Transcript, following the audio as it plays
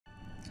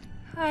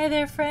Hi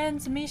there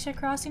friends, Misha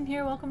Crossing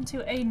here. Welcome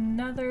to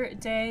another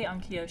day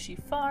on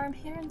Kyoshi Farm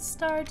here in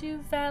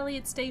Stardew Valley.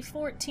 It's day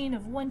 14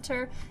 of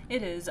winter.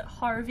 It is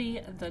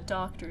Harvey the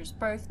doctor's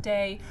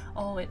birthday.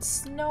 Oh, it's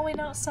snowing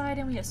outside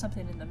and we have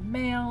something in the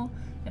mail.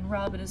 And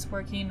Robin is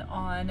working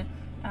on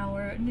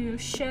our new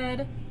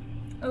shed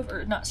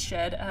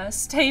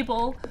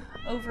stable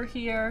over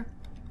here.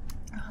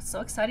 Oh, it's so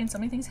exciting, so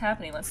many things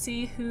happening. Let's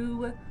see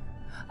who...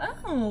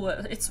 Oh,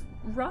 it's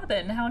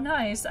Robin, how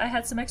nice. I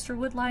had some extra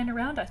wood lying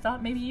around. I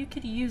thought maybe you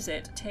could use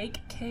it.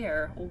 Take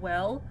care.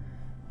 Well,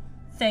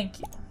 thank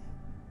you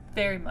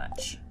very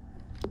much.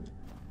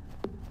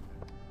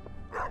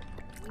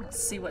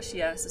 Let's see what she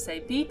has to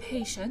say. Be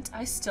patient.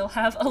 I still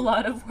have a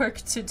lot of work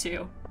to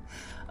do.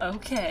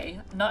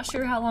 Okay, not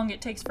sure how long it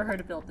takes for her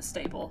to build the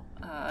stable.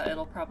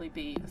 It'll probably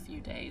be a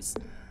few days.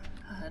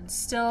 And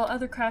still,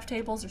 other craft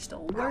tables are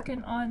still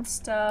working on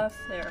stuff.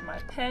 There are my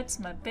pets,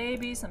 my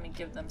babies. Let me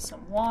give them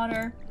some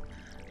water.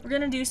 We're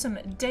gonna do some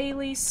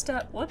daily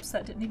stuff. Whoops,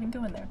 that didn't even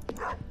go in there.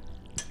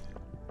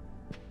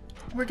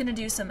 We're gonna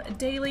do some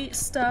daily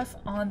stuff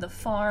on the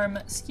farm,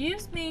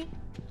 excuse me,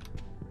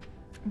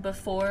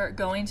 before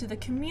going to the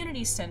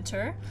community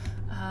center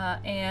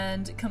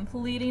and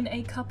completing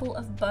a couple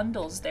of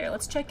bundles there.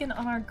 Let's check in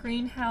on our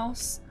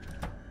greenhouse.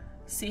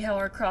 See how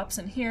our crops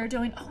in here are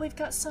doing. Oh, we've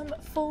got some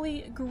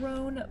fully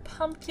grown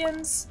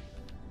pumpkins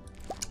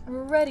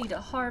ready to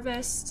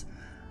harvest.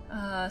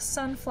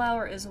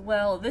 Sunflower as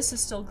well. This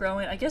is still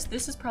growing. I guess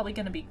this is probably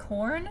going to be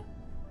corn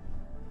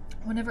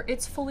whenever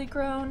it's fully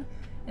grown.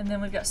 And then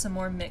we've got some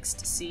more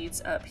mixed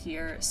seeds up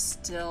here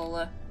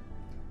still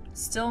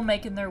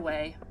making their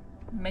way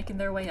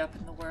up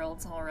in the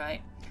world. All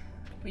right.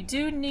 We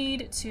do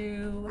need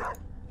to...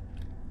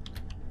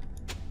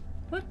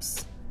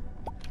 Whoops.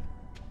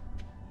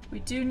 We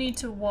do need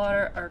to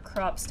water our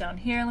crops down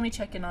here. Let me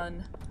check in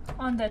on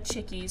the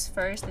chickies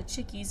first. The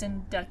chickies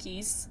and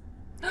duckies.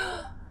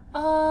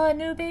 Oh, a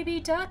new baby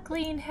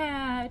duckling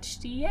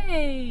hatched.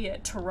 Yay!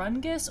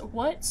 Trungus?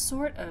 What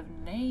sort of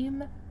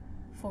name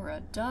for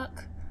a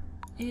duck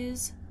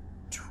is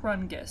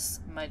Trungus,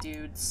 my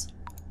dudes?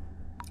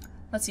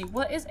 Let's see,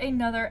 what is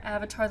another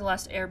Avatar The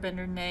Last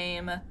Airbender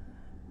name?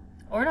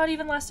 Or not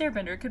even Last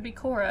Airbender, it could be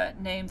Korra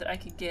name that I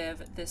could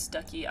give this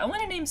ducky. I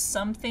want to name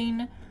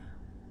something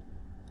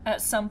at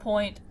some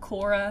point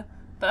Korra,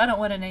 but I don't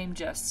want to name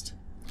just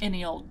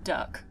any old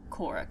duck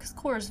Korra, because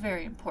Korra is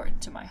very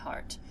important to my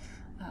heart.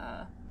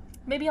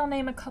 Maybe I'll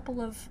name a couple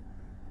of,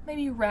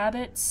 maybe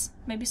rabbits.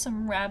 Maybe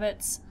some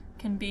rabbits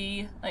can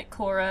be like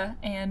Korra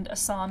and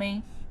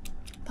Asami,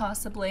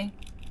 possibly.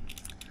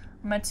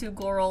 My two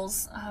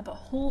girls, but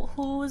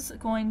who's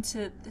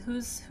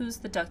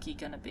the ducky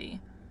gonna be?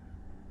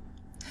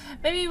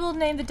 Maybe we'll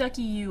name the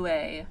ducky Yue.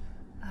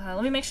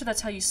 Let me make sure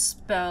that's how you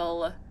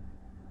spell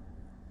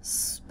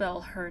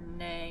her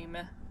name.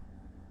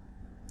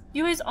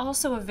 Yue is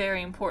also a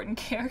very important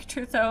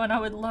character, though, and I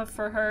would love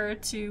for her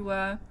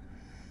to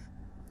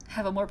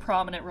have a more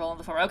prominent role in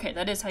the farm. Okay,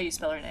 that is how you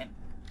spell her name.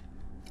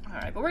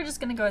 Alright, but we're just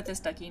gonna go with this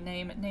ducky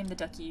name. Name the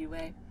ducky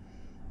Yue.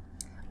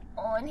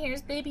 Oh, and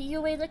here's baby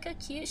Yue. Look how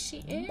cute she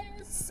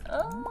is.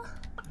 Oh.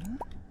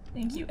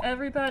 Thank you,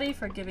 everybody,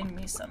 for giving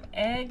me some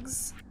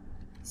eggs.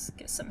 Let's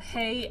get some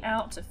hay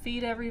out to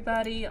feed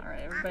everybody.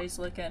 Alright, everybody's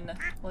looking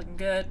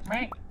good.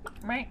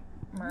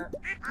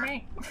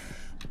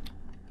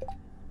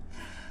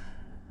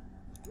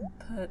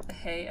 Put the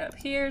hay up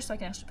here so I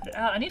can actually put it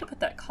out. I need to put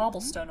that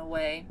cobblestone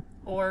away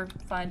or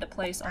find a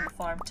place on the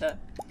farm to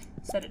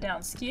set it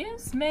down.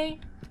 Excuse me.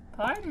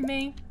 Pardon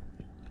me.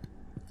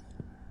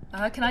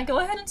 Can I go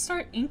ahead and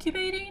start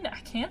incubating? I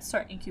can't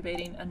start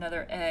incubating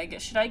another egg.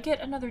 Should I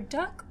get another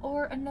duck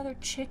or another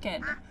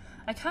chicken?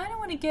 I kind of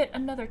want to get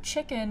another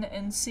chicken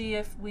and see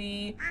if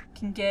we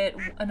can get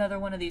another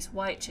one of these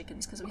white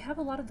chickens, because we have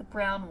a lot of the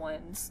brown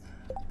ones,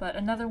 but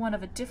another one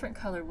of a different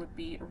color would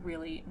be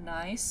really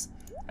nice.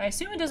 I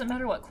assume it doesn't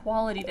matter what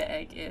quality the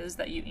egg is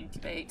that you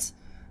incubate.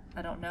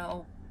 I don't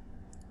know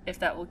if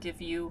that will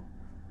give you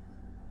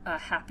a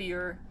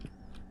happier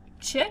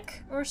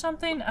chick or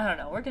something. I don't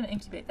know. We're going to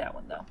incubate that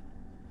one, though.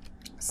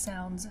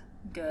 Sounds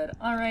good.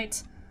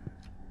 Alright.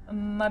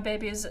 My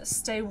babies,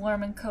 stay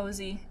warm and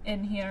cozy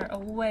in here,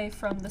 away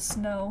from the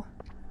snow.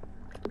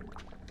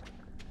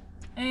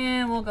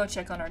 And we'll go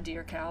check on our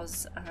deer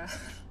cows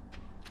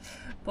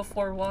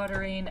before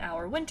watering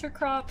our winter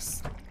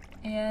crops,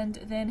 and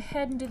then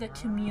head into the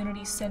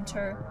community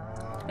center.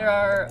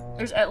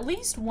 There's at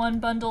least one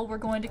bundle we're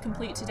going to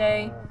complete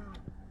today.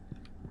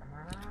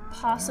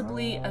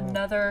 Possibly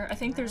another. I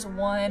think there's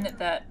one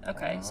that,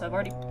 okay, so I've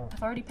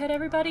already pet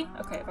everybody?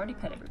 Okay, I've already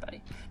pet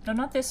everybody. No,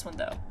 not this one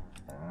though.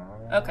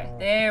 Okay,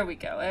 there we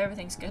go.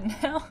 Everything's good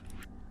now.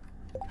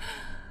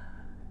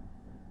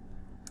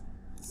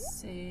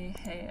 Let's see,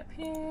 hay up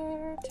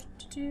here.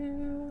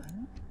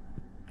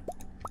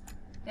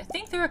 I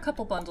think there are a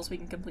couple bundles we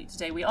can complete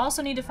today. We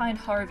also need to find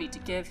Harvey to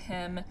give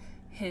him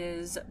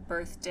his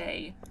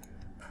birthday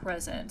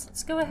present.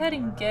 Let's go ahead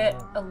and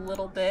get a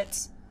little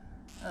bit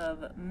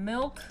of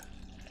milk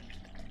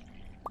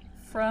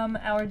from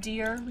our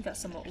deer. We got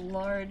some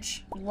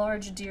large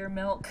deer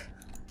milk.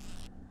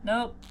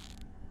 Nope.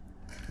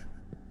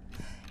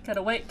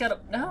 Gotta wait,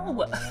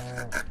 no!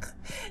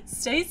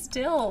 Stay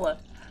still!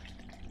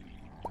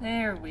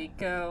 There we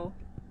go.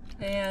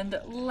 And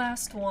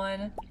last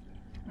one.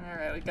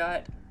 Alright, we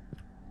got,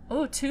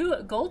 oh,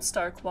 2 gold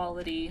star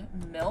quality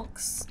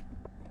milks.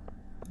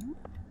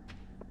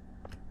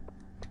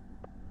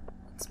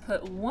 Let's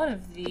put one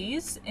of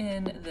these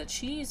in the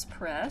cheese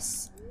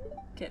press.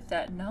 Get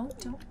that, no,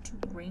 don't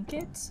drink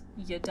it,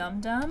 you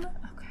dum-dum.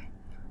 Okay,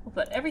 we'll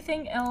put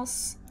everything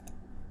else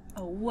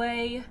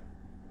away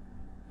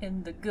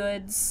in the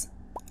goods.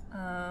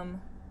 I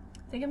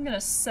think I'm gonna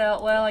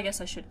sell, well, I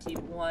guess I should keep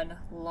 1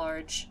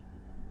 large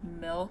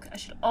milk. I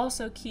should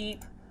also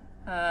keep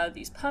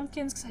these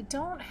pumpkins, because I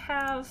don't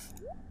have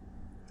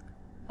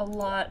a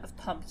lot of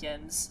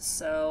pumpkins,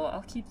 so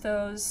I'll keep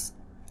those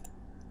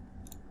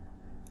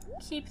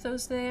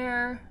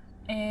there,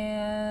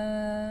 and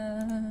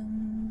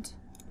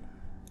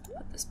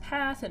put this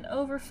path in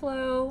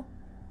overflow,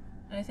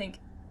 and I think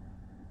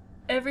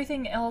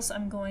everything else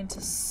I'm going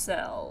to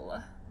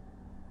sell.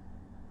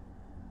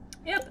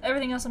 Yep,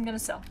 everything else I'm gonna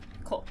sell.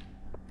 Cool.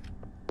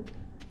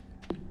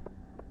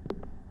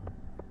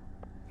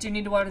 Do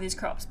need to water these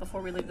crops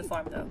before we leave the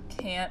farm, though.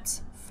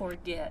 Can't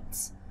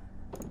forget.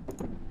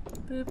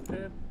 Boop,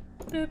 boop,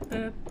 boop,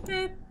 boop,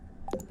 boop,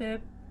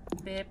 boop,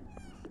 boop.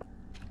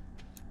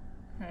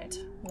 Alright,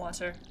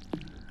 water.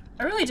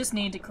 I really just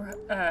need to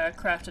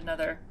craft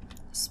another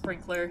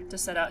sprinkler to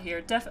set out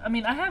here. I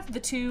mean, I have the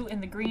 2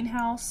 in the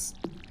greenhouse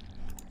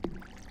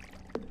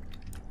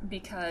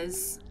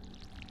because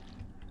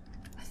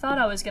I thought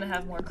I was gonna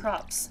have more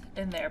crops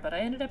in there, but I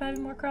ended up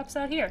having more crops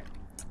out here.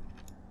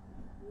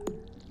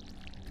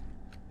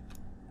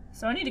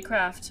 So I need to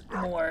craft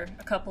more.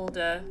 A couple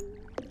to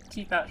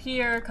keep out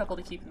here, a couple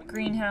to keep in the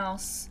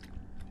greenhouse.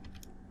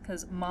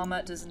 Because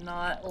Mama does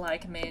not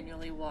like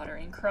manually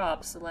watering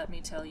crops, let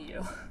me tell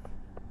you.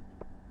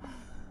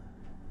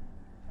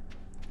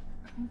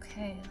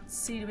 Okay, let's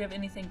see, do we have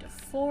anything to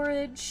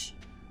forage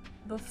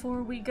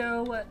before we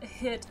go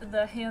hit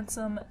the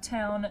handsome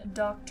town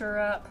doctor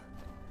up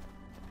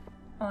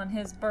on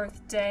his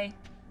birthday?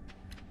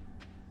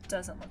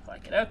 Doesn't look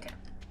like it. Okay.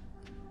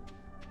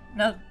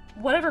 Now,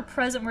 whatever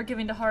present we're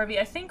giving to Harvey,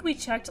 I think we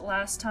checked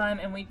last time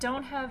and we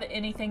don't have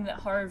anything that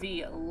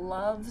Harvey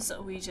loves.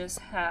 We just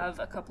have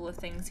a couple of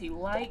things he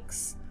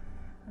likes.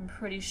 I'm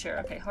pretty sure.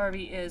 Okay,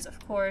 Harvey is,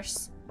 of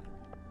course,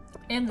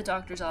 in the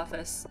doctor's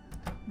office.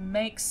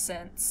 Makes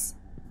sense.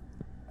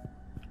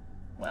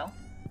 Well,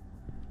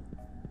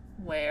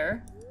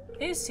 where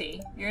is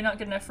he? You're not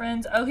good enough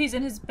friends? Oh, he's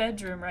in his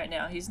bedroom right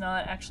now. He's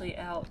not actually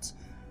out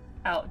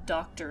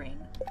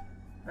doctoring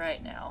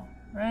right now,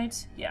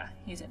 right? Yeah,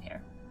 he's in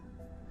here.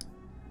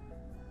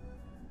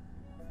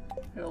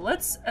 So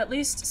let's at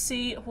least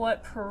see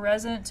what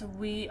present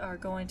we are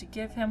going to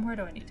give him. Where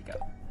do I need to go?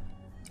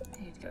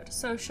 I need to go to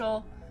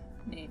social.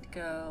 Need to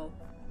go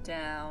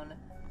down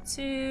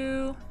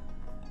to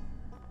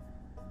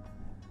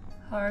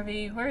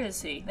Harvey. Where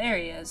is he? There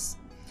he is.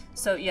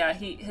 So yeah,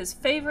 his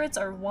favorites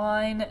are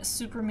wine,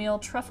 super meal,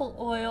 truffle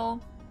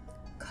oil,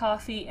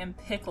 coffee, and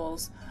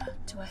pickles.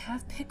 Do I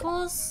have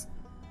pickles?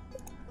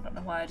 I don't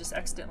know why I just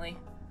accidentally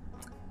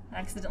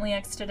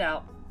exited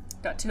out.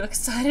 Got too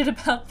excited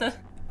about the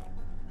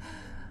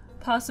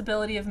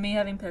possibility of me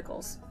having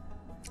pickles.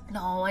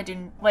 No, I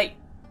didn't. Wait.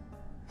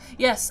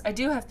 Yes, I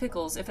do have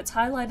pickles. If it's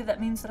highlighted, that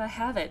means that I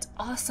have it.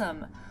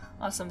 Awesome.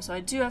 Awesome. So I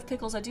do have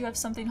pickles. I do have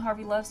something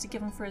Harvey loves to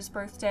give him for his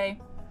birthday.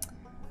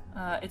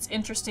 It's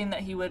interesting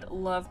that he would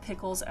love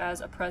pickles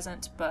as a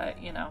present,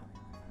 but, you know,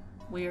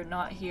 we are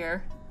not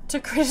here to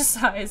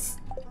criticize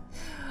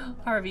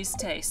Harvey's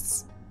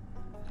tastes.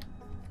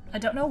 I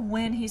don't know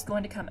when he's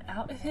going to come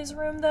out of his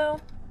room, though.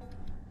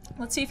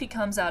 Let's see if he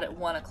comes out at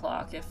 1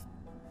 o'clock, if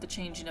the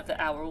changing of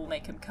the hour will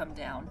make him come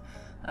down.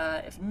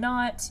 If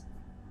not,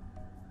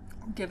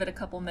 give it a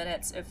couple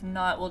minutes. If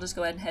not, we'll just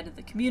go ahead and head to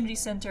the community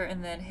center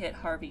and then hit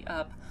Harvey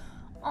up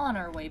on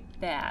our way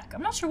back.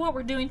 I'm not sure what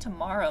we're doing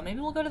tomorrow. Maybe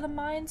we'll go to the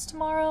mines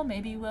tomorrow.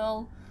 Maybe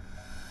we'll...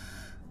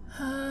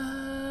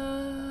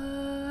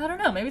 I don't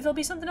know. Maybe there'll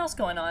be something else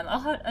going on.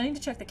 I need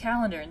to check the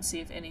calendar and see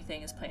if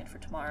anything is planned for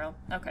tomorrow.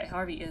 Okay,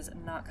 Harvey is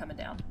not coming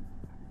down.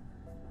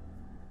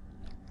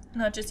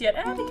 Not just yet.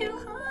 Abigail,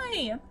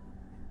 hi!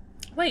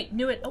 Wait,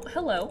 knew it. Oh,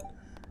 hello.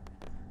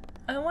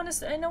 I want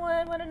to know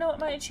what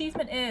my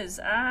achievement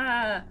is.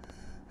 Ah.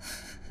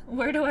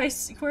 Where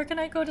can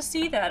I go to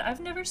see that?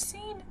 I've never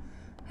seen...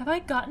 Have I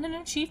gotten an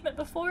achievement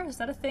before? Is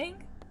that a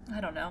thing?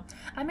 I don't know.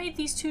 I made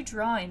these 2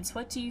 drawings.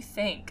 What do you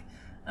think?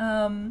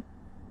 I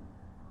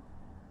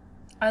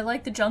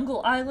like the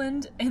jungle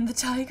island and the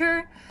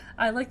tiger.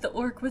 I like the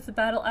orc with the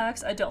battle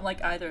axe. I don't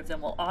like either of them.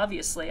 Well,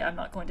 obviously, I'm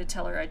not going to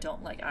tell her I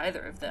don't like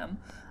either of them.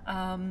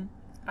 I'm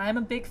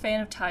a big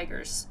fan of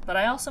tigers, but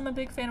I also am a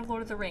big fan of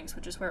Lord of the Rings,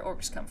 which is where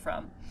orcs come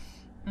from.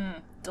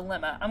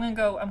 Dilemma. I'm gonna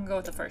go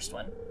with the first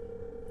one.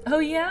 Oh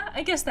yeah?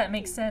 I guess that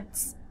makes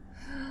sense.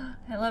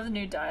 I love the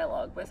new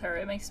dialogue with her.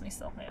 It makes me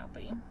so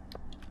happy.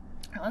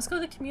 Alright, let's go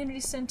to the community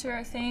center,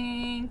 I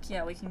think.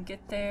 Yeah, we can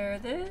get there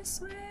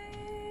this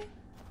way.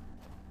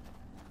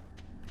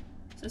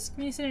 Is this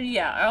community center?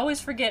 Yeah, I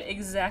always forget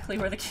exactly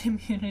where the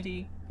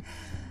community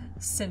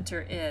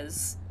center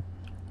is.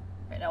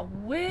 Right now,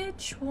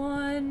 which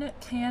one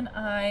can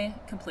I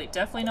complete?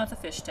 Definitely not the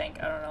fish tank.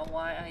 I don't know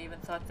why I even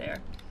thought there.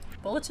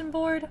 Bulletin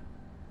board?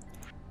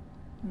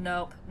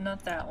 Nope,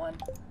 not that one.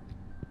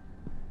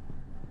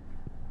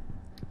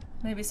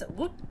 Maybe so.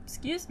 Whoop,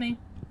 excuse me.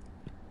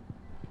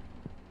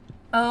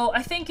 Oh,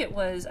 I think it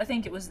was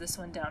this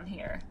one down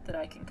here that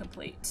I can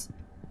complete.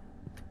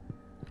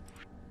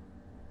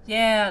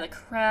 Yeah, the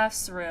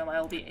crafts room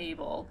I will be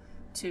able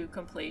to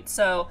complete.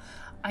 So,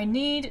 I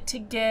need to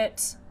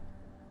get...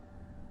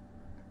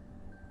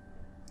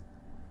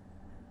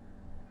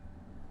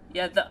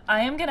 Yeah,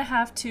 I am gonna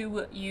have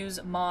to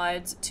use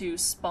mods to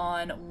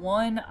spawn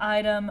one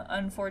item,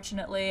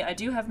 unfortunately. I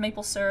do have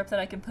maple syrup that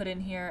I can put in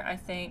here, I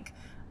think.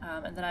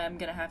 And then I am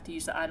gonna have to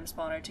use the item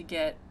spawner to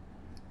get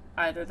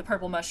either the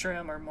purple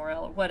mushroom or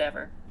morel or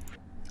whatever.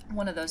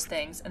 One of those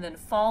things. And then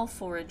fall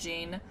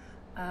foraging.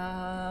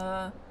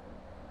 I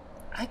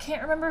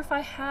can't remember if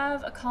I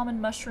have a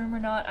common mushroom or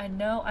not. I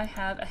know I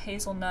have a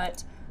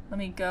hazelnut. Let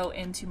me go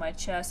into my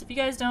chest. If you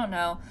guys don't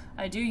know,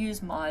 I do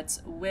use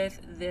mods with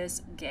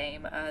this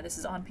game. This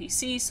is on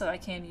PC, so I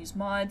can use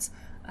mods.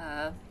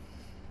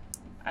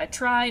 I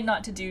try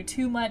not to do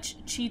too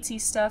much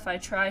cheatsy stuff. I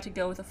try to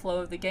go with the flow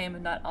of the game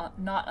and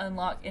not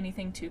unlock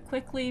anything too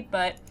quickly,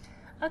 but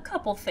a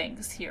couple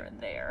things here and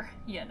there,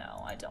 you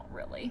know, I don't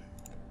really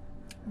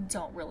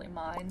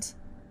mind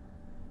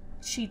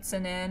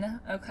cheatsing in.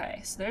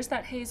 Okay, so there's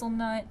that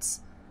hazelnut.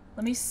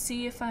 Let me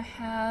see if I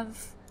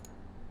have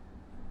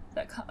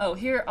that. Oh,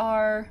 here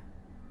are.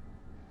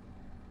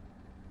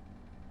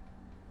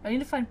 I need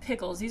to find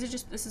pickles. These are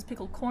just, this is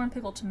pickled corn,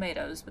 pickled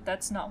tomatoes, but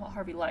that's not what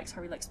Harvey likes.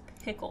 Harvey likes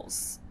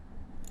pickles.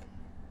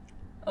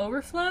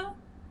 Overflow?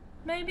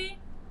 Maybe?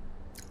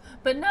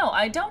 But no,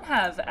 I don't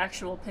have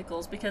actual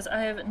pickles because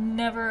I have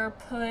never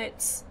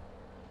put...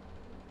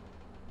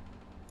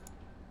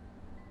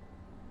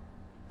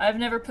 I've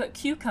never put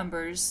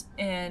cucumbers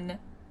in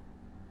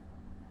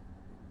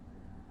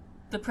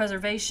the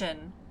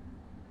preservation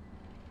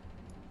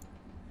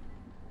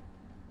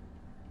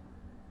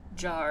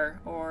jar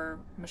or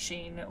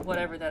machine,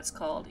 whatever that's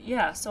called.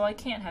 Yeah, so I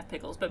can't have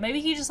pickles. But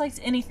maybe he just likes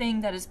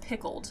anything that is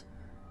pickled.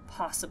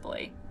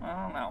 Possibly.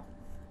 I don't know.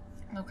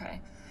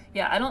 Okay.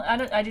 Yeah,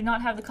 I do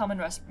not have the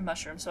common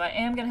mushroom, so I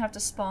am gonna have to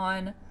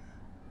spawn,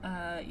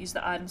 use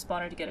the item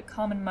spawner to get a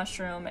common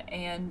mushroom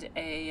and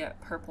a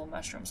purple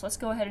mushroom. So let's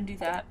go ahead and do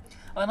that.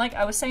 Oh, and like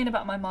I was saying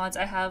about my mods,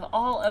 I have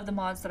all of the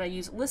mods that I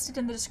use listed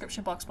in the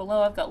description box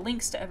below. I've got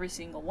links to every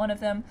single one of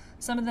them.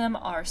 Some of them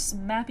are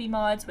SMAPI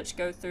mods, which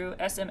go through.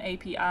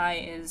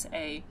 SMAPI is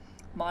a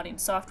modding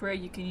software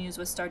you can use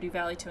with Stardew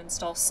Valley to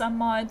install some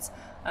mods,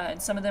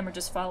 and some of them are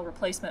just file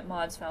replacement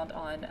mods found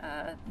on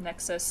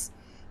Nexus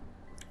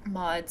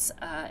mods,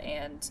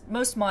 and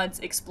most mods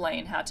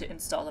explain how to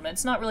install them. And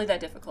it's not really that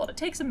difficult. It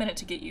takes a minute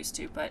to get used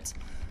to, but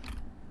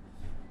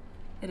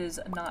it is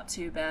not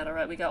too bad.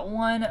 Alright, we got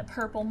one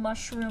purple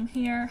mushroom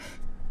here.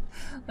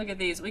 Look at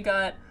these. We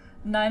got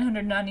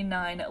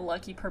 999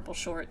 lucky purple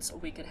shorts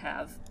we could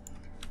have,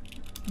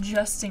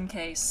 just in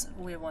case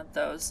we want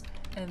those.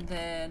 And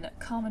then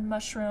common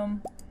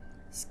mushroom.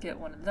 Let's get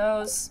one of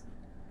those.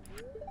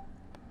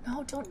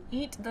 No, don't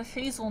eat the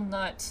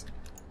hazelnut.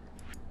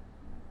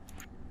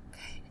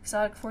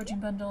 Exotic foraging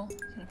bundle.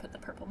 I'm gonna put the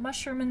purple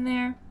mushroom in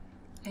there.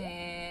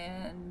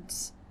 And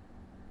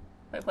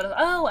wait, what else?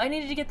 Oh, I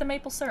needed to get the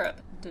maple syrup.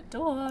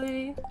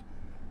 Dodoy.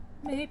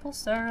 Maple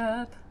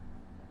syrup.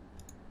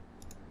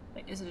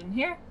 Wait, is it in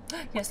here?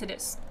 Yes, it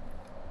is.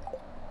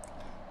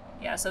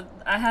 Yeah, so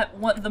I have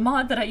the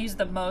mod that I use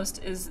the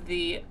most is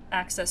the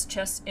Access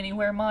Chests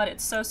Anywhere mod.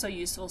 It's so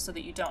useful so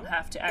that you don't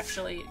have to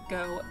actually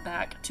go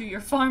back to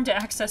your farm to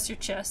access your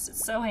chests.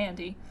 It's so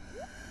handy.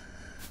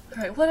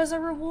 Alright, what is a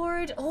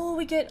reward? Oh,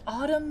 we get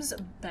Autumn's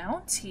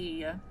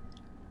Bounty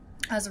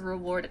as a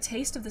reward. A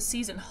taste of the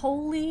season.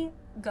 Holy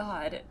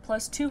God.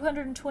 Plus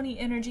 220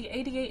 energy,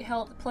 88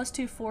 health, plus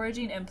 2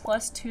 foraging, and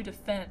plus 2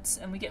 defense.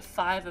 And we get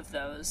 5 of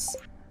those.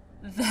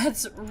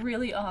 That's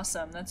really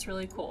awesome. That's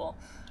really cool.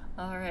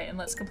 Alright, and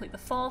let's complete the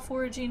fall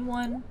foraging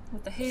one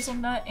with the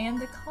hazelnut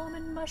and the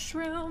common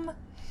mushroom.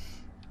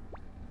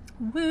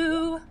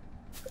 Woo!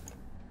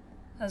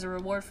 As a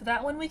reward for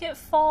that one, we get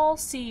fall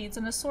seeds,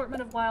 an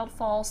assortment of wild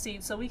fall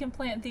seeds, so we can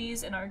plant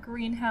these in our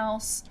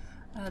greenhouse.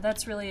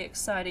 That's really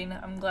exciting.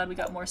 I'm glad we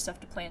got more stuff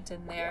to plant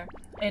in there.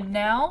 And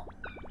now,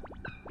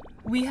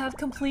 we have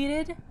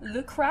completed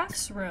the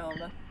crafts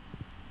room.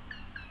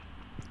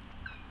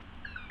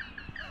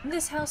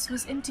 This house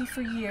was empty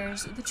for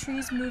years. The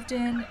trees moved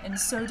in, and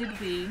so did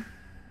we.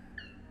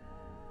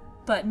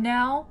 But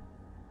now,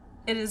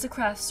 it is a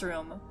crafts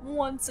room.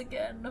 Once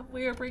again,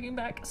 we are bringing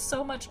back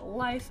so much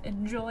life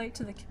and joy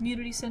to the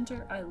community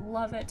center. I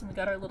love it. And we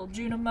got our little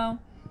Junimo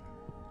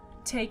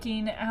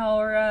taking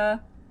our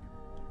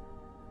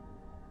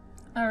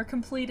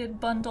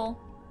completed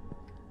bundle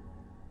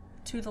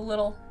to the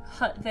little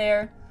hut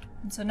there.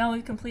 And so now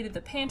we've completed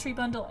the pantry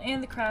bundle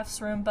and the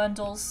crafts room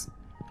bundles.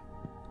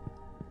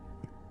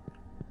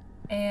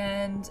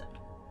 And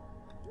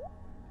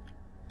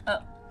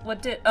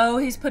oh,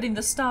 he's putting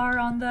the star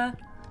on the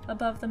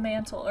above the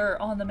mantle,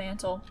 or on the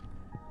mantle.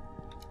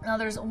 Now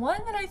there's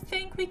one that I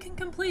think we can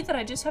complete that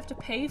I just have to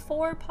pay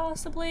for,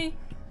 possibly.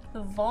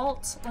 The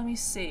vault, let me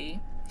see.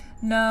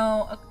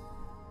 No.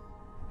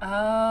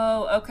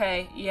 Oh,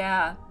 okay,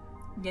 yeah.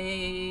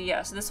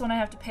 Yeah. So this one I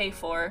have to pay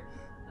for.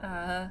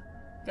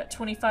 Got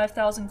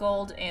 25,000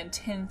 gold and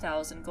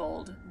 10,000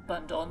 gold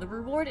bundle. And the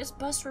reward is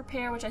bus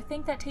repair, which I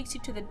think that takes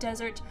you to the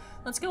desert.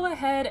 Let's go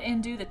ahead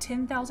and do the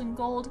 10,000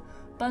 gold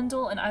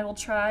bundle, and I will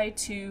try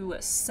to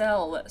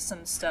sell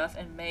some stuff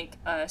and make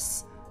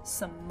us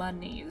some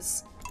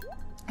monies.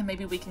 And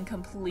maybe we can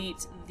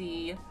complete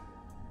the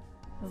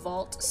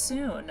vault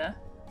soon.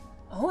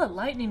 Oh, a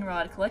lightning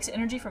rod collects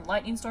energy from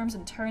lightning storms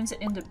and turns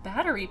it into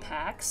battery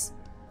packs.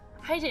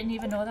 I didn't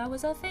even know that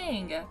was a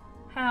thing.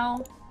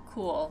 How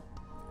cool.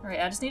 Alright,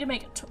 I just need to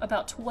make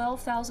about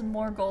 12,000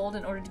 more gold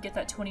in order to get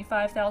that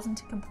 25,000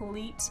 to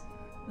complete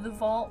the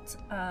vault.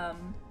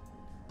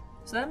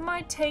 So that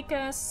might take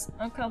us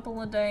a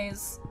couple of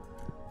days.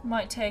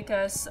 Might take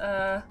us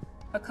a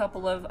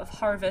couple of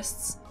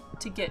harvests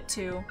to get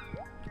to.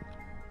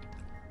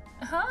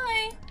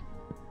 Hi!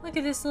 Look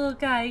at this little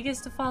guy. He gets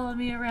to follow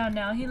me around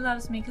now. He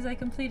loves me because I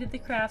completed the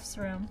crafts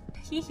room.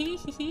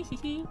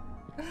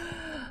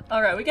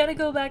 Alright, we gotta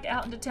go back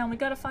out into town. We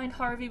gotta find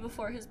Harvey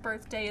before his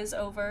birthday is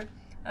over.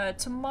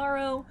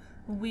 Tomorrow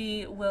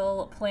we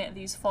will plant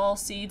these fall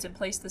seeds and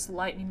place this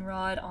lightning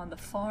rod on the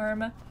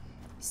farm.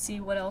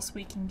 See what else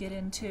we can get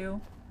into.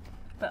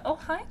 But oh,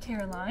 hi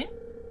Caroline.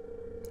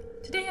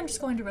 Today I'm just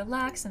going to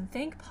relax and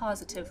think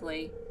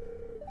positively.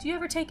 Do you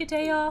ever take a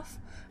day off?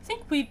 I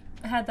think we've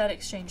had that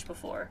exchange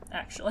before,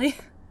 actually.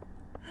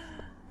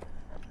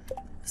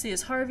 See,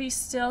 is Harvey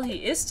still?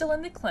 He is still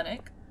in the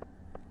clinic.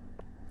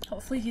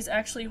 Hopefully he's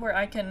actually where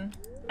I can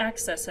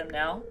access him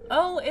now.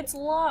 Oh, it's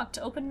locked.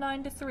 Open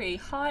 9 to 3.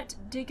 Hot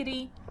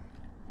diggity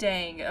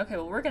dang. Okay,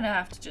 well we're gonna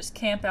have to just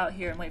camp out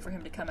here and wait for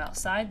him to come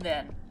outside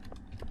then.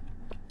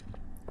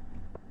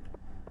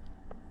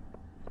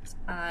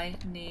 I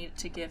need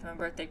to give him a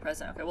birthday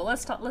present. Okay, well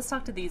let's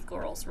talk to these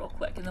girls real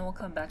quick and then we'll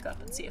come back up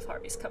and see if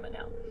Harvey's coming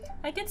out.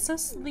 I get so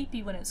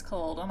sleepy when it's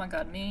cold. Oh my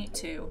god, me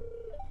too.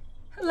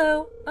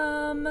 Hello.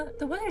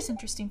 The weather's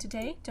interesting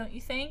today, don't you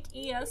think?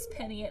 Yes,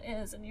 Penny, it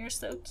is, and you're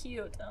so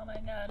cute. Oh my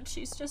god,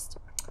 she's just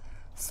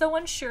so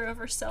unsure of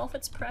herself.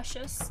 It's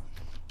precious.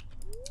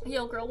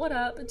 Yo, girl, what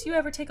up? Do you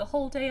ever take a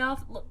whole day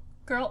off? Look,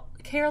 girl,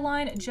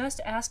 Caroline just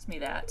asked me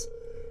that.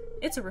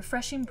 It's a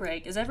refreshing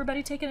break. Is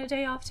everybody taking a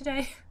day off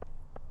today?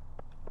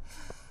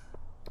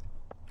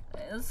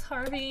 Is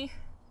Harvey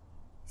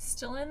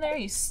still in there?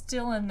 He's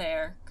still in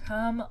there.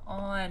 Come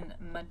on,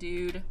 my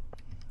dude.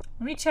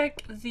 Let me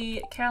check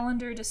the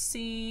calendar to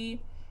see.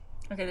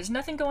 Okay, there's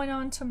nothing going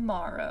on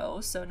tomorrow,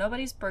 so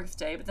nobody's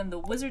birthday, but then the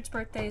wizard's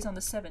birthday is on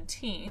the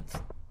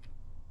 17th.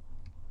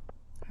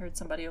 I heard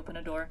somebody open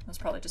a door. It was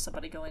probably just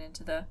somebody going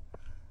into the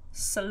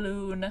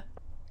saloon.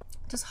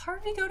 Does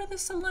Harvey go to the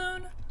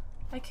saloon?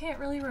 I can't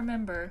really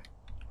remember.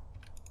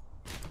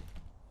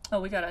 Oh,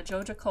 we got a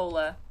Joja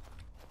Cola.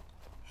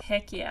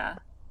 Heck yeah.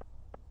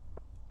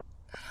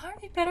 God,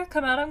 Harvey better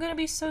come out. I'm gonna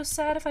be so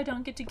sad if I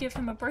don't get to give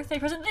him a birthday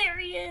present. There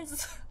he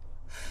is!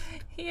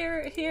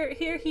 Here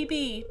he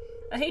be.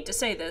 I hate to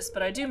say this,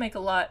 but I do make a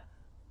lot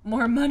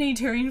more money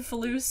during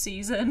flu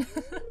season.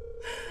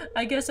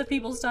 I guess if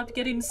people stopped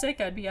getting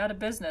sick, I'd be out of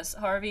business.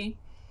 Harvey,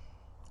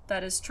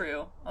 that is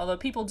true. Although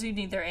people do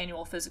need their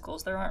annual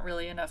physicals. There aren't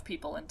really enough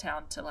people in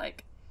town to,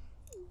 like,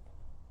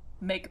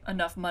 make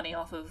enough money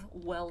off of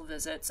well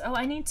visits. Oh,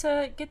 I need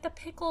to get the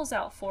pickles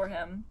out for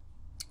him.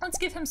 Let's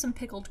give him some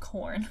pickled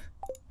corn.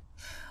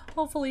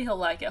 Hopefully he'll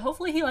like it.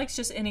 Hopefully he likes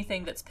just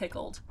anything that's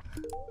pickled.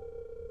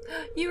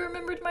 You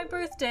remembered my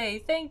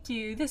birthday. Thank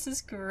you. This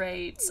is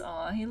great.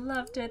 Aw, he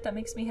loved it. That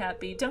makes me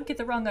happy. Don't get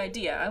the wrong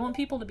idea. I want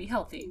people to be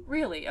healthy.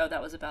 Really? Oh,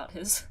 that was about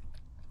his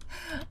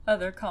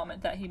other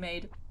comment that he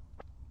made.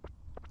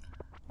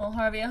 Well,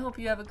 Harvey, I hope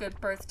you have a good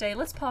birthday.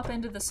 Let's pop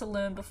into the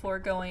saloon before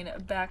going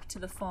back to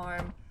the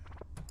farm.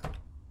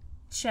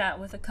 Chat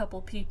with a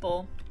couple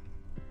people.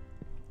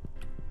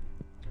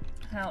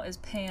 How is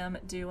Pam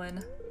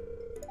doing?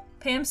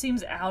 Pam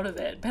seems out of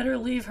it. Better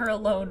leave her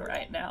alone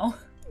right now.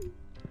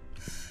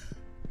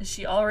 Is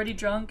she already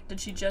drunk? Did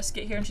she just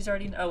get here and she's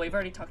already... Oh, we've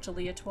already talked to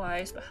Leah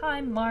twice. But hi,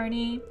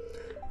 Marnie.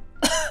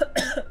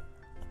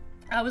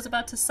 I was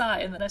about to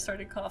sigh and then I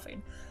started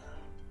coughing.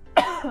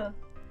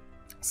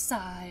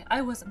 Sigh.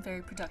 I wasn't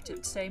very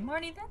productive today.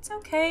 Marnie, that's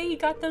okay. You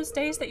got those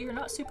days that you're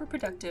not super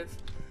productive.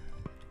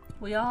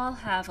 We all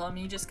have them.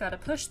 You just gotta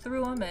push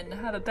through them and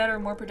have a better,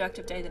 more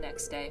productive day the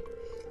next day.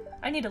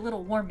 I need a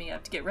little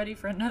warm-me-up to get ready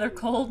for another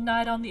cold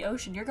night on the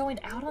ocean. You're going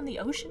out on the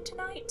ocean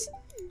tonight?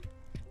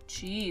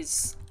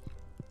 Jeez.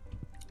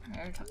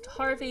 Alright, talk to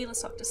Harvey.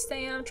 Let's talk to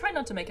Sam. Try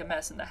not to make a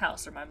mess in the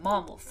house or my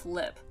mom will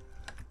flip.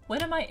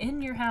 When am I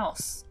in your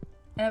house?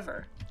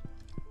 Ever.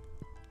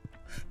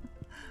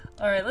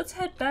 Alright, let's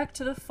head back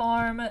to the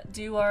farm,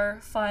 do our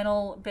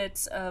final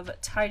bits of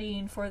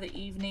tidying for the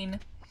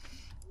evening.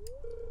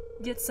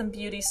 Get some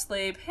beauty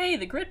sleep. Hey,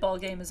 the grid ball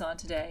game is on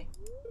today.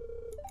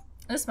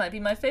 This might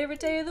be my favorite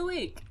day of the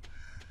week.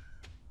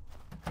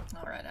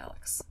 Alright,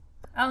 Alex.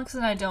 Alex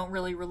and I don't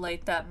really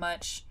relate that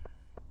much.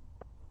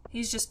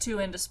 He's just too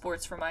into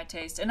sports for my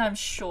taste, and I am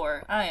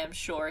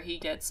sure he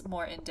gets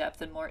more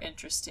in-depth and more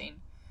interesting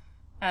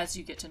as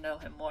you get to know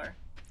him more.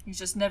 He's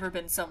just never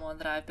been someone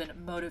that I've been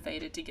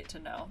motivated to get to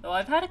know. Though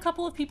I've had a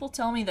couple of people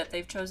tell me that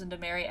they've chosen to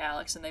marry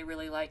Alex and they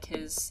really like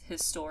his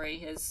story,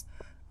 his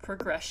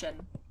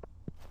progression.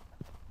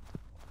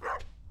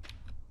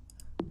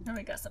 Then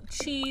we got some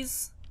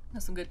cheese.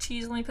 Got some good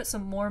cheese. Let me put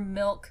some more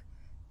milk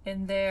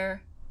in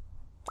there.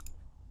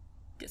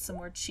 Get some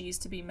more cheese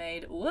to be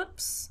made.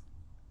 Whoops.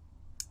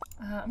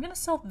 I'm gonna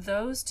sell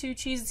those 2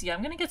 cheeses. Yeah,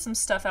 I'm gonna get some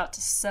stuff out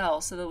to sell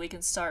so that we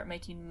can start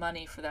making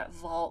money for that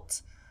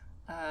vault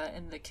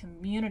in the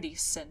community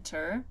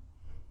center.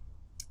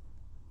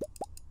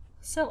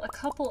 Sell a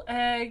couple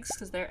eggs,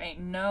 because there ain't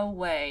no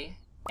way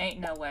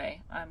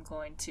I'm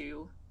going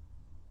to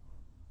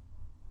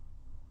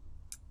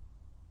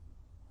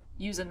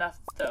use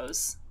enough of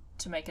those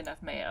to make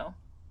enough mayo.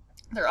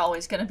 There are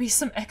always gonna be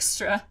some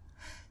extra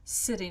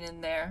sitting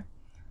in there.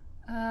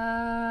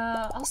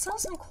 I'll sell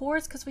some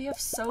quartz because we have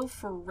so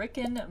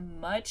frickin'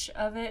 much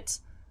of it.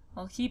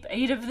 I'll keep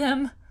 8 of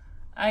them,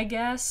 I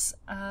guess.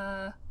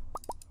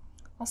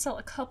 I'll sell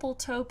a couple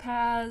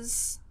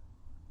topaz.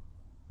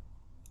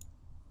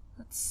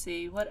 Let's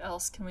see, what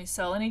else can we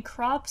sell? Any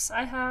crops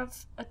I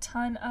have a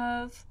ton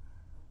of?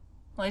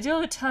 Well, I do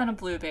have a ton of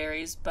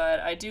blueberries, but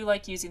I do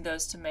like using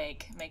those to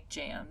make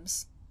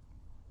jams.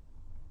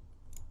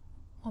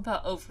 What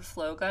about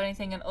overflow? Got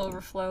anything in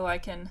overflow I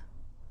can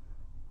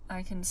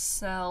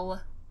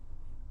sell?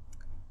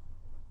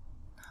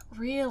 Not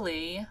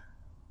really.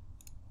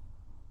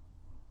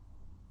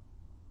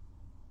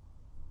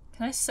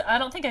 I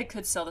don't think I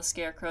could sell the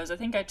scarecrows. I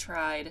think I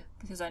tried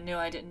because I knew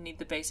I didn't need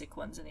the basic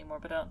ones anymore,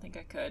 but I don't think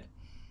I could.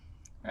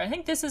 Right, I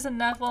think this is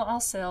enough. Well, I'll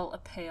sell a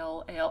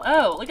pale ale.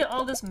 Oh, look at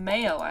all this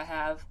mayo I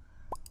have.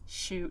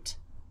 Shoot.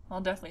 I'll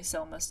definitely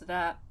sell most of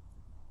that.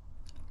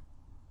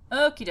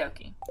 Okie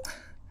dokie.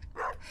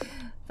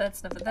 That's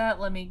enough of that.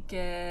 Let me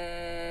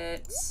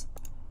get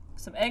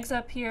some eggs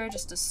up here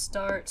just to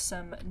start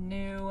some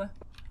new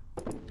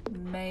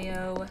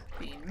mayo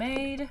being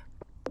made.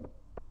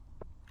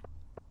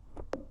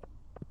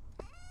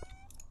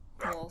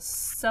 We'll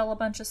sell a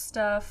bunch of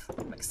stuff.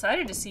 I'm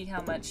excited to see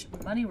how much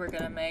money we're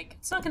gonna make.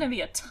 It's not gonna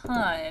be a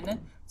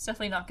ton. It's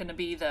definitely not gonna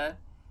be the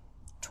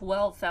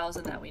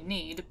 12,000 that we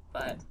need,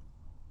 but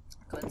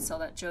I'll go ahead and sell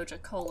that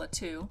Joja Cola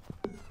too.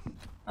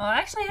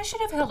 Actually, I should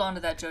have held on to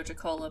that Joja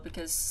Cola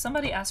because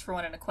somebody asked for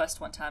one in a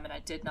quest one time and I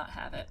did not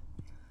have it.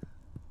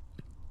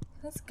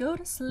 Let's go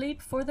to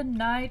sleep for the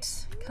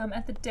night. Come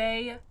at the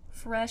day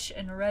fresh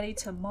and ready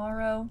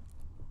tomorrow.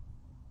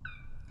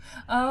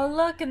 Oh,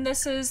 look, and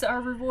this is our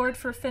reward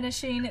for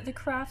finishing the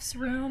crafts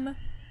room.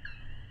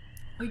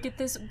 We get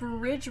this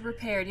bridge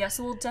repaired. Yeah,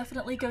 so we'll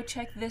definitely go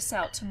check this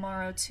out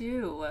tomorrow,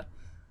 too.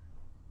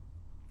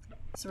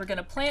 So we're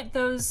gonna plant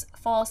those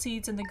fall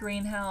seeds in the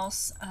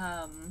greenhouse.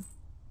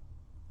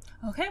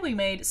 Okay, we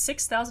made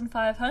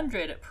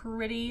 6,500.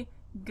 Pretty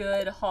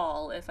good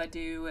haul, if I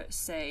do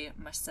say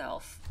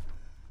myself.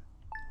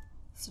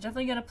 So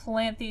definitely gonna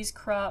plant these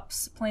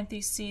crops, plant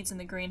these seeds in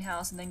the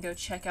greenhouse, and then go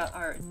check out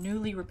our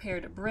newly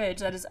repaired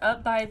bridge that is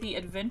up by the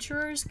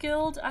Adventurers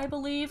Guild, I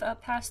believe,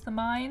 up past the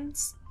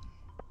mines.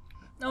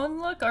 Oh, and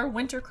look, our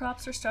winter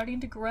crops are starting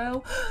to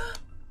grow.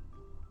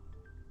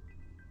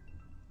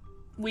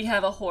 We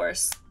have a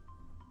horse.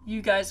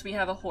 You guys, we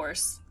have a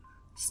horse.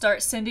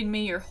 Start sending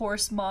me your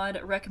horse mod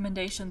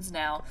recommendations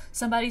now.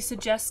 Somebody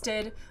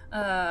suggested,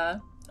 oh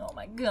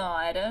my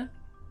god.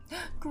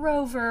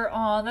 Grover.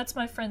 Aw, that's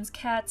my friend's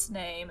cat's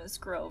name is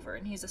Grover,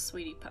 and he's a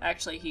sweetie pie.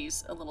 Actually,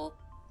 he's a little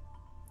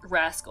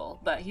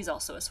rascal, but he's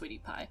also a sweetie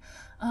pie.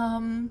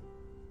 I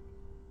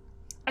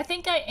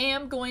think I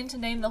am going to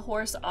name the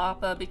horse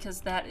Appa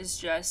because that is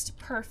just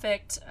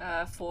perfect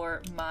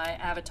for my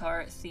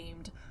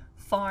avatar-themed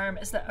farm.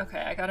 Is that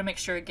okay? I gotta make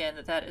sure again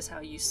that that is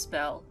how you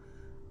spell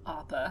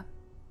Appa.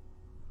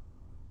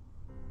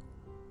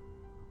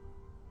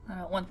 I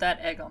don't want that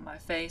egg on my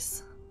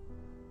face.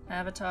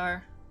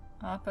 Avatar.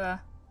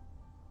 Appa.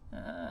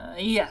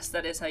 Yes,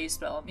 that is how you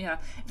spell them. Yeah.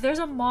 If there's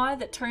a mod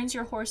that turns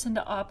your horse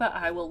into Appa,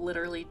 I will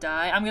literally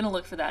die. I'm gonna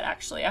look for that,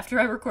 actually, after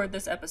I record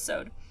this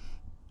episode.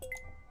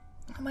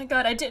 Oh my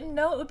god, I didn't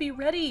know it would be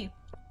ready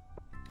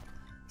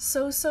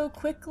so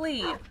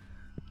quickly.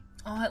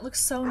 Oh, it looks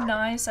so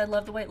nice. I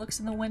love the way it looks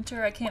in the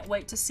winter. I can't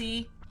wait to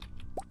see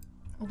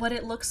what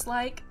it looks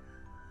like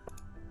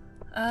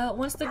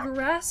once the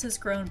grass has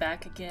grown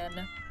back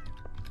again.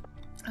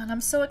 And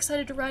I'm so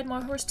excited to ride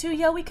my horse too.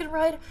 Yeah, we can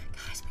ride,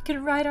 guys, we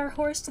can ride our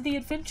horse to the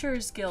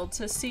Adventurers Guild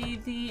to see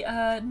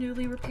the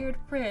newly repaired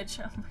bridge.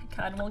 Oh my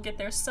god, and we'll get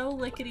there so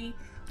lickety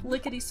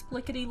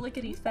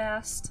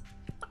fast.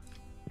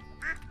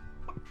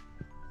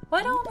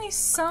 Why does only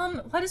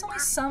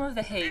some of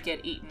the hay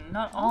get eaten?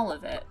 Not all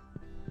of it.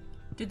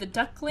 Do the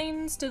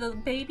ducklings, do the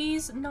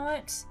babies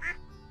not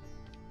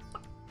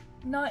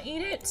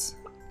eat it?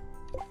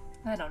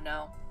 I don't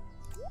know.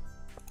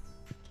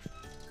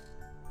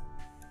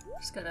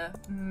 Just gotta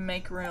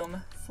make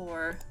room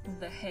for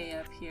the hay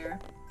up here.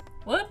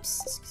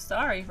 Whoops!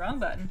 Sorry, wrong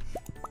button.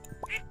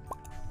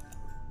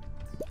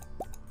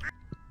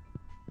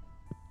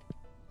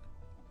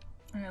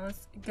 Alright,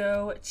 let's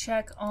go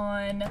check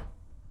on...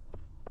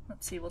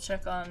 Let's see, we'll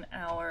check on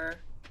our...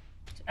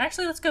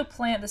 Actually, let's go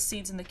plant the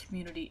seeds in the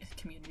community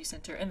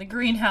center, in the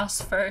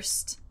greenhouse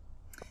first.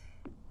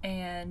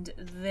 And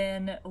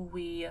then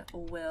we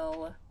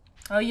will...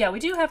 Oh yeah, we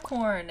do have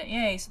corn!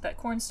 Yay, so that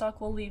corn stalk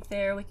we'll leave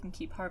there. We can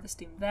keep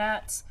harvesting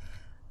that.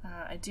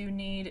 I do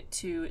need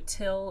to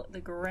till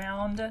the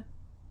ground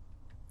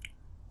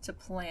to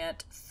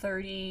plant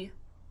 30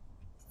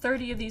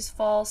 of these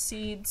fall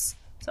seeds.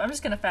 So I'm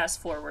just going to fast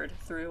forward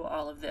through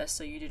all of this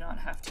so you do not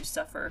have to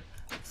suffer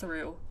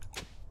through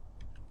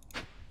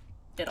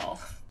it all.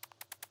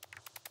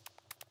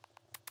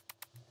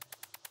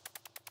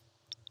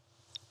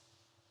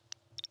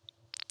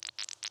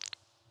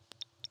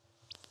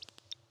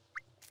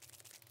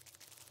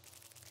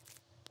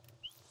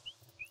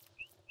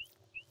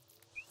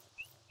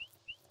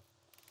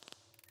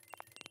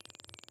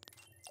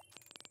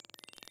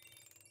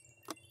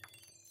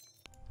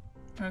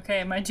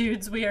 Okay, my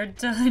dudes, we are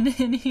done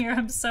in here.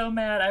 I'm so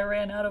mad I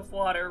ran out of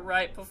water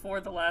right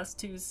before the last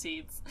 2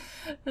 seeds.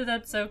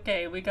 That's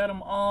okay, we got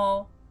them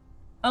all.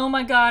 Oh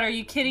my god, are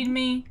you kidding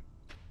me?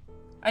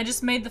 I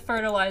just made the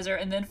fertilizer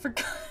and then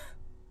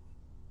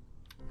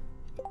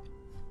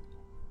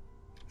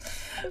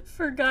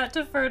forgot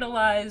to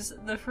fertilize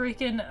the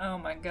freaking... Oh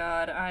my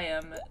god, I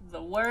am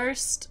the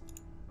worst.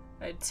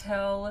 I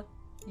tell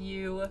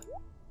you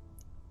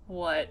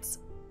what.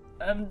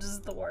 I'm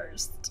just the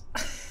worst.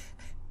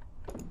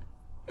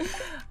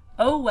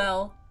 Oh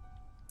well,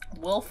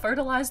 we'll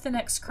fertilize the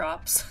next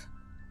crops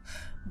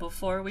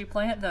before we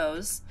plant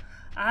those.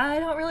 I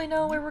don't really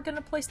know where we're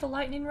gonna place the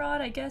lightning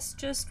rod. I guess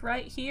just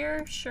right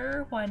here.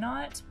 Sure, why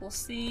not? We'll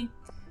see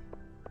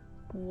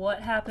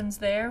what happens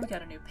there. We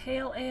got a new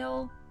pale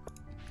ale.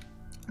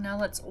 Now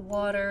let's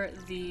water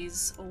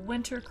these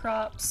winter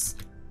crops.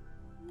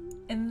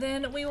 And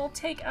then we will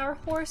take our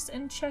horse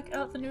and check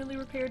out the newly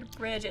repaired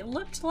bridge. It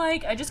looked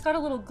like, I just got a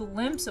little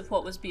glimpse of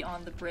what was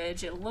beyond the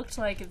bridge. It looked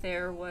like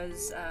there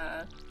was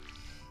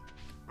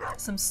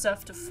some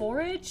stuff to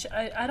forage.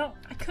 I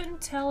couldn't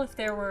tell if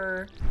there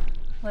were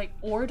like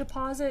ore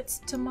deposits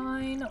to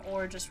mine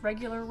or just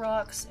regular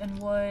rocks and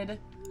wood.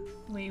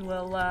 We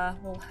will,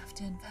 we'll have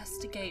to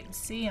investigate and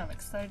see. I'm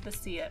excited to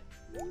see it.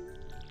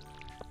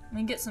 Let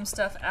me get some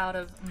stuff out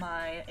of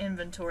my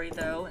inventory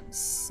though and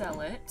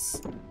sell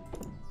it.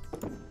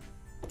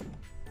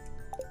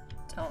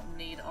 Don't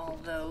need all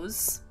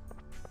those.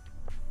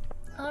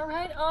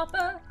 Alright,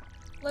 Appa.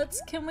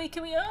 Can we,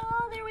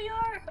 oh, there we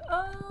are.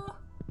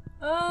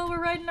 Oh,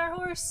 we're riding our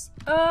horse.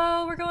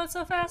 Oh, we're going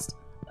so fast.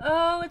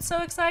 Oh, it's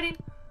so exciting.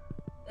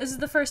 This is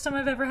the first time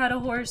I've ever had a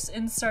horse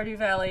in Stardew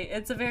Valley.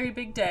 It's a very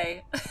big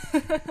day.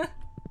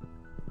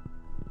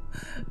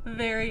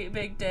 Very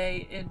big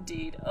day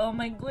indeed. Oh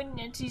my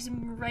goodness, he's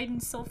riding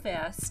so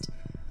fast.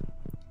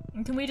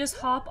 And can we just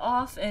hop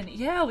off and,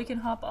 yeah, we can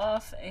hop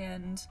off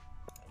and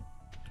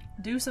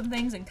do some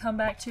things and come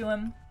back to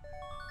him.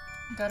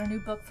 Got a new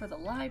book for the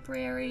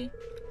library.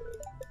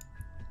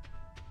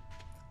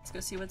 Let's go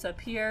see what's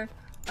up here.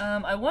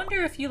 I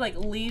wonder if you like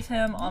leave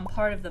him on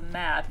part of the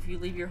map, if you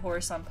leave your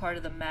horse on part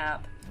of the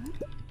map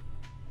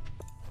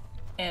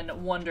and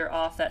wander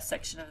off that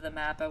section of the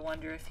map, I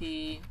wonder if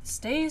he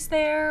stays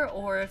there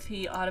or if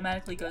he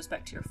automatically goes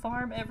back to your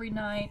farm every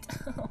night.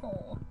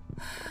 Oh,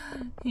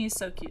 he's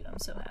so cute, I'm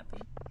so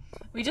happy.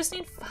 We just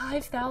need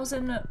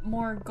 5,000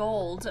 more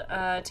gold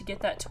to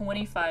get that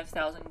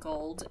 25,000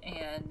 gold,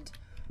 and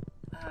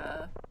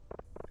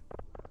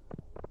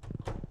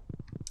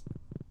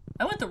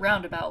I went the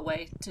roundabout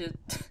way to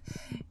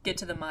get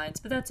to the mines,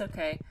 but that's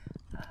okay.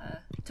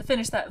 To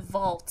finish that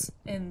vault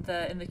in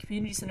the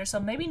community center,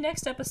 so maybe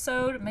next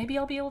episode, maybe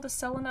I'll be able to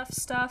sell enough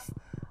stuff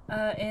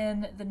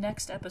in the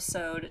next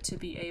episode to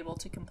be able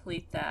to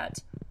complete that.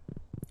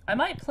 I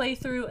might play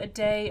through a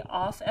day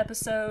off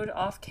episode,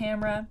 off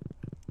camera,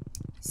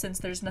 since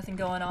there's nothing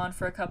going on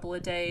for a couple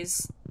of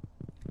days.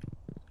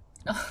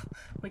 Oh,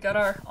 we got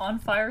our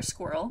on-fire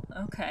squirrel.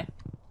 Okay.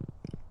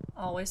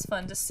 Always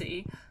fun to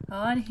see.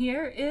 And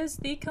here is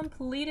the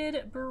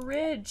completed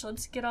bridge.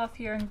 Let's get off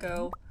here and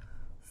go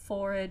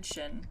forage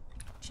and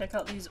check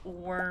out these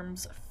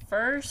worms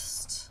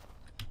first.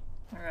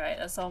 Alright,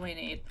 that's all we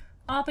need.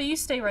 Appa, you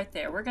stay right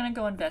there. We're gonna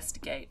go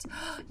investigate.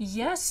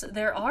 Yes,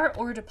 there are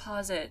ore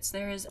deposits.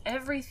 There is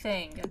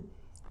everything.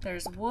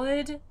 There's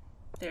wood.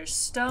 There's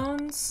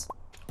stones.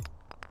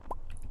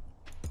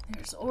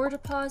 There's ore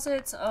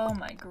deposits. Oh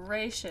my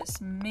gracious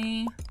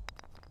me.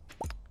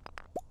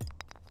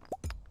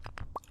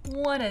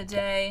 What a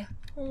day.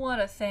 What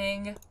a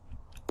thing.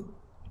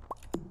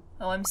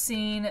 Oh, I'm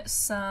seeing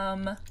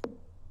some... I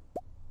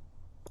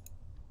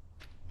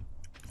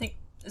think...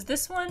 Is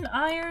this one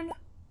iron?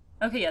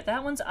 Okay, yeah,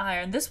 that one's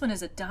iron. This one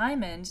is a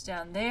diamond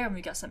down there, and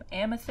we got some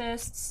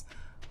amethysts.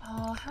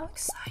 Oh, how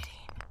exciting.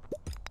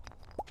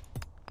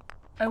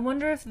 I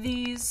wonder if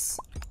these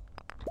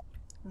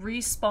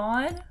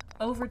respawn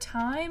over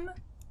time?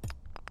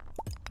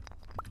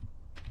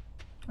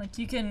 Like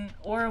you can,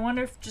 or I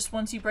wonder if just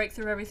once you break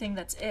through everything,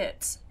 that's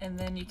it, and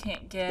then you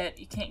can't get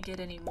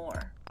any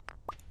more.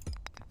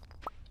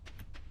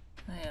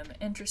 I am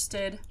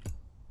interested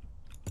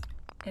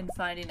in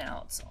finding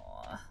out.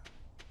 Aw.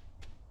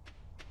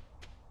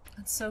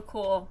 That's so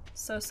cool.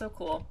 So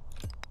cool.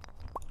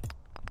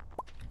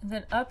 And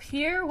then up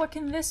here, what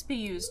can this be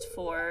used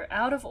for?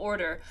 Out of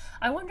order.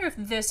 I wonder if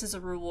this is a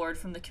reward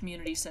from the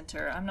community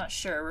center. I'm not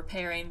sure.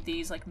 Repairing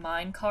these like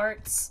mine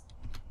carts.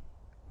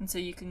 And so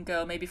you can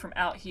go maybe from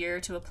out here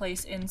to a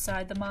place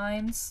inside the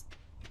mines.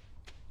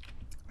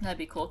 That'd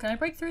be cool. Can I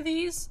break through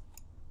these?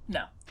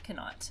 No,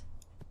 cannot.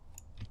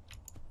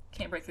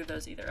 Can't break through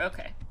those either.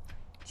 Okay.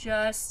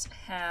 Just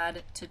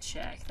had to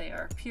check. They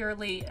are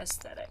purely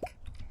aesthetic.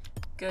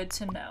 Good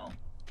to know.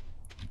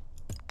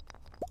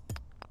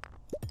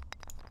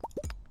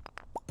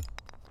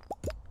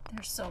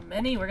 There's so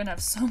many. We're gonna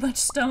have so much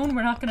stone,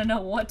 we're not gonna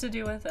know what to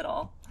do with it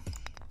all.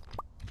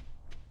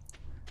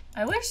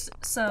 I wish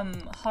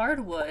some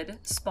hardwood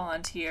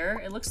spawned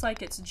here. It looks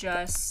like it's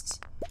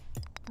just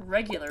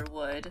regular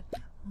wood.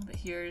 But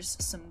here's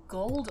some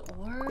gold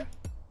ore.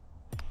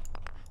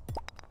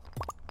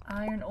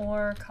 Iron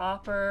ore,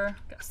 copper.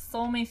 Got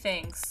so many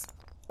things.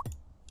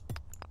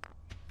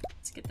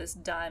 Let's get this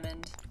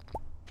diamond,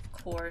 of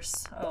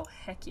course. Oh,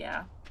 heck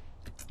yeah.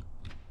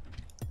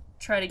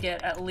 Try to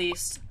get at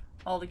least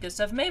all the good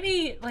stuff.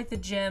 Maybe like the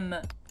gem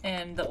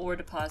and the ore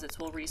deposits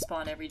will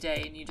respawn every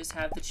day, and you just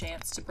have the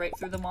chance to break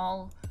through them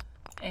all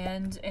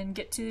and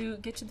get to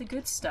the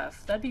good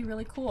stuff. That'd be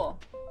really cool.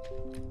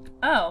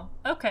 Oh,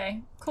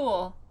 okay,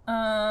 cool.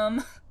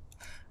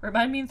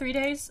 Remind me in 3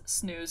 days?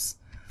 Snooze.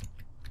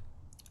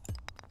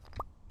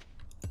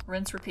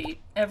 Rinse,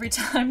 repeat. Every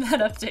time that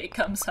update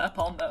comes up,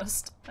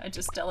 almost. I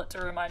just tell it to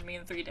remind me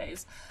in 3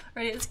 days.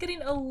 Alright, it's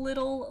getting a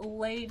little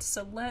late,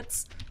 so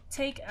let's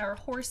take our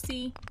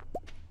horsey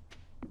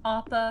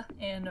Appa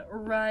and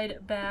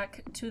ride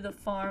back to the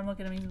farm. Look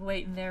at him, he's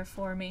waiting there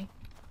for me.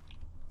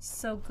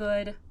 So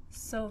good.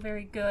 So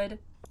very good.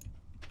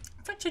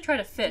 Let's actually try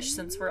to fish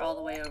since we're all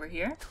the way over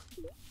here.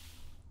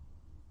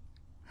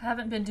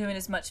 Haven't been doing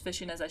as much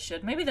fishing as I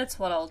should. Maybe that's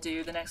what I'll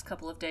do the next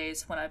couple of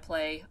days when I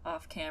play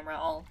off camera.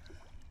 I'll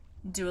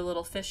do a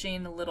little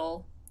fishing, a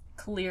little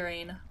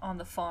clearing on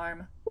the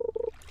farm.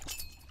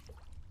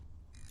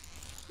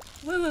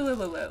 Woo woo woo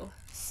woo woo.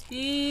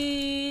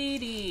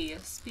 Speedy!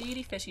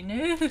 Speedy fishing.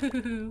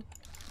 No!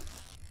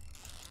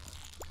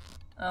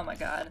 Oh my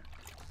god.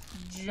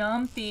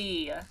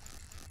 Jumpy!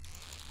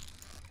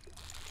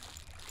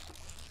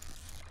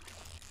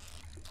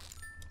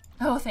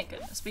 Oh, thank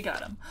goodness, we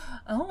got him.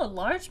 Oh, a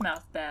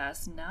largemouth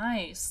bass.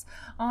 Nice.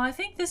 Oh, I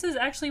think this is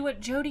actually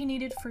what Jody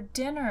needed for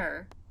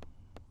dinner.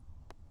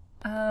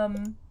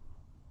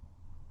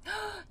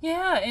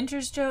 Yeah,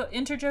 enter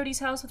Jody's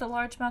house with a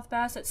largemouth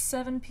bass at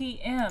 7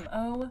 p.m.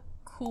 Oh,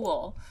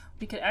 cool.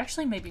 We could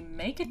actually maybe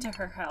make it to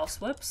her house,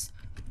 whoops,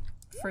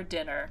 for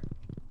dinner.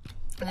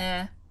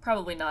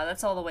 Probably not.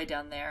 That's all the way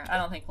down there. I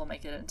don't think we'll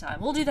make it in time.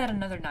 We'll do that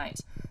another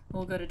night.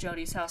 We'll go to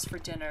Jody's house for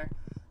dinner.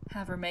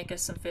 Have her make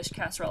us some fish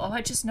casserole. Oh,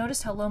 I just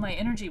noticed how low my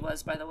energy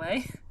was, by the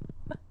way.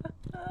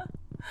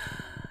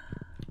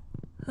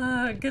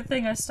 Good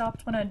thing I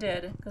stopped when I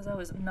did, because I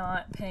was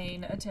not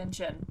paying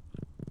attention.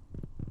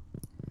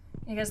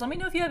 Hey guys, let me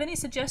know if you have any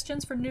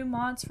suggestions for new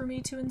mods for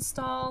me to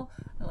install.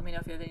 Let me know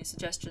if you have any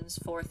suggestions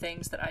for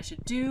things that I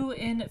should do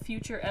in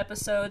future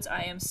episodes.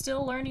 I am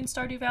still learning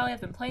Stardew Valley.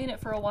 I've been playing it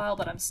for a while,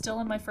 but I'm still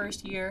in my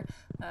first year,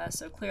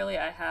 so clearly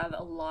I have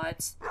a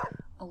lot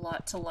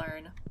to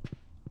learn.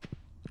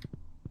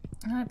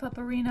 Hi,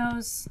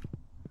 Pupperinos.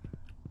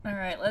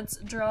 Alright, let's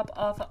drop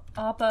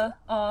Appa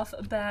off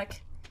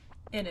back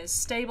in his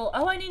stable.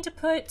 Oh, I need to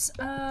put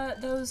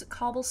those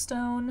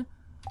cobblestones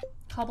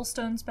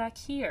back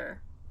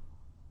here.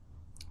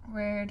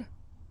 Weird.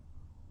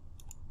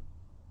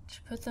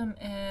 Should put them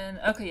in.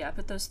 Okay, yeah,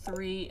 put those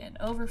 3 in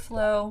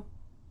overflow.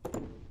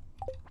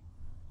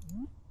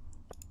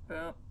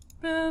 Boop,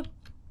 boop,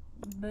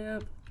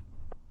 boop.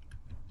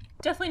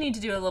 Definitely need to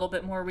do a little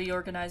bit more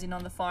reorganizing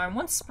on the farm.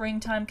 Once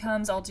springtime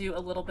comes, I'll do a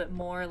little bit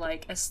more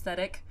like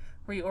aesthetic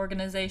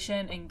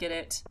reorganization and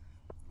get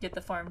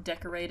the farm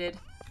decorated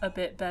a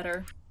bit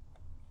better.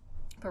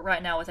 But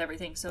right now with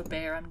everything so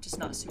bare, I'm just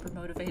not super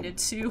motivated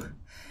to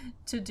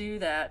do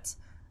that.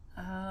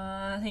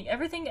 I think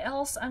everything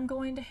else I'm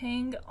going to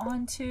hang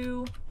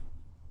onto.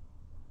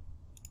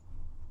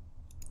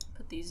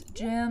 Put these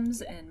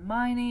gems in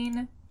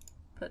mining.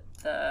 Put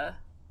the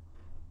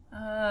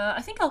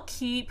I think I'll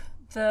keep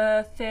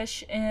the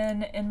fish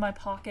in my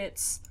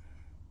pockets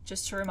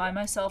just to remind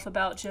myself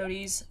about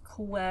Jody's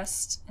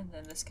quest, and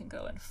then this can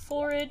go in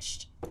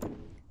foraged.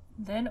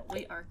 Then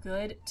we are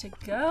good to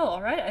go.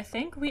 Alright, I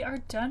think we are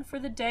done for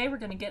the day. We're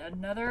gonna get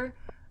another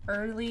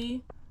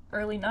early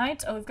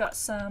night. Oh, we've got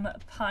some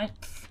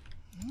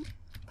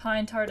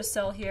pine tar to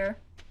sell here.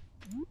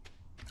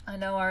 I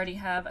know I already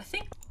have, I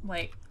think,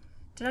 wait,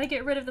 did I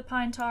get rid of the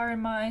pine tar in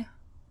my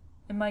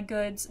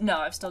goods? No,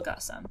 I've still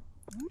got some.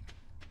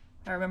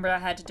 I remember I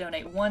had to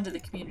donate one to the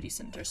community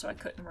center, so I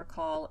couldn't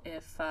recall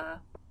if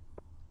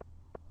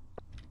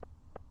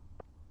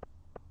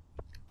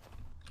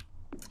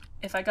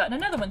I've gotten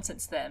another one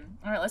since then.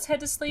 Alright, let's head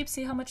to sleep,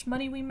 see how much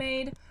money we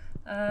made.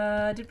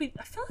 I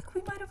feel like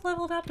we might have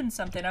leveled up in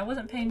something. I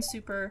wasn't paying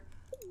super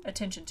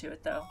attention to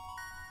it, though.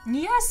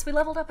 Yes, we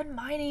leveled up in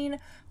mining.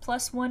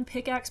 +1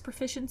 pickaxe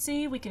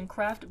proficiency. We can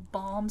craft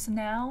bombs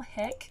now.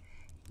 Heck,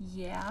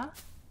 yeah.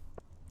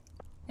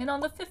 And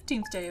on the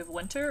 15th day of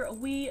winter,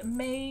 we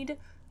made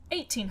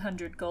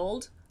 1,800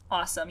 gold.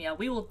 Awesome, yeah,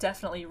 we will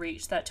definitely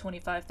reach that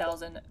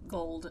 25,000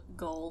 gold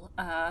goal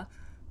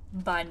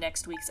by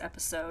next week's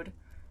episode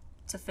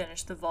to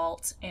finish the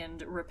vault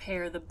and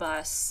repair the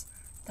bus.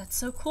 That's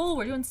so cool.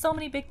 We're doing so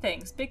many big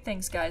things. Big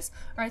things, guys.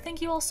 Alright,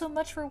 thank you all so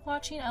much for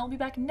watching. I will be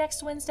back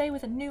next Wednesday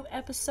with a new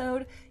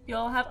episode. You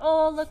all have...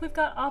 Oh, look, we've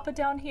got Appa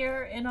down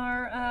here in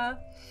our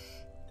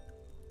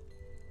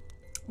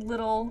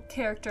little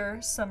character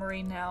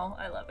summary now.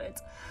 I love it.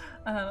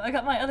 I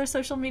got my other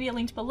social media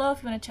linked below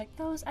if you want to check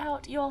those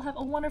out. You all have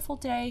a wonderful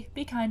day.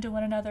 Be kind to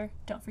one another.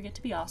 Don't forget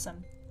to be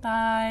awesome.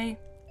 Bye.